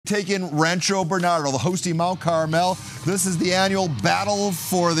take in Rancho Bernardo, the hosting Mount Carmel. This is the annual battle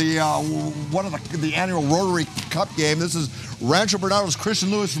for the one of the annual Rotary Cup game. This is Rancho Bernardo's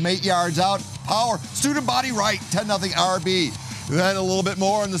Christian Lewis from 8 yards out. Power, student body right, 10-0 RB. Then a little bit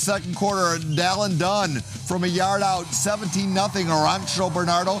more in the second quarter. Dallin Dunn from a yard out, 17-0 Rancho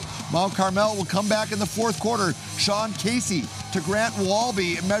Bernardo. Mount Carmel will come back in the fourth quarter. Sean Casey to Grant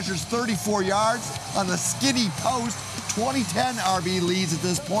Walby. It measures 34 yards on the skinny post. 20-10 RB leads at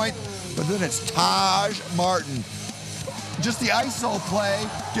this point. But then it's Taj Martin. Just the ISO play,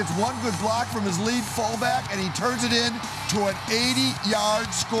 gets one good block from his lead fullback, and he turns it in to an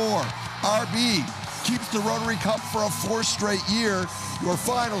 80-yard score. RB keeps the Rotary Cup for a fourth straight year. Your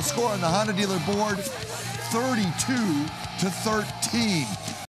final score on the Honda dealer board, 32-13.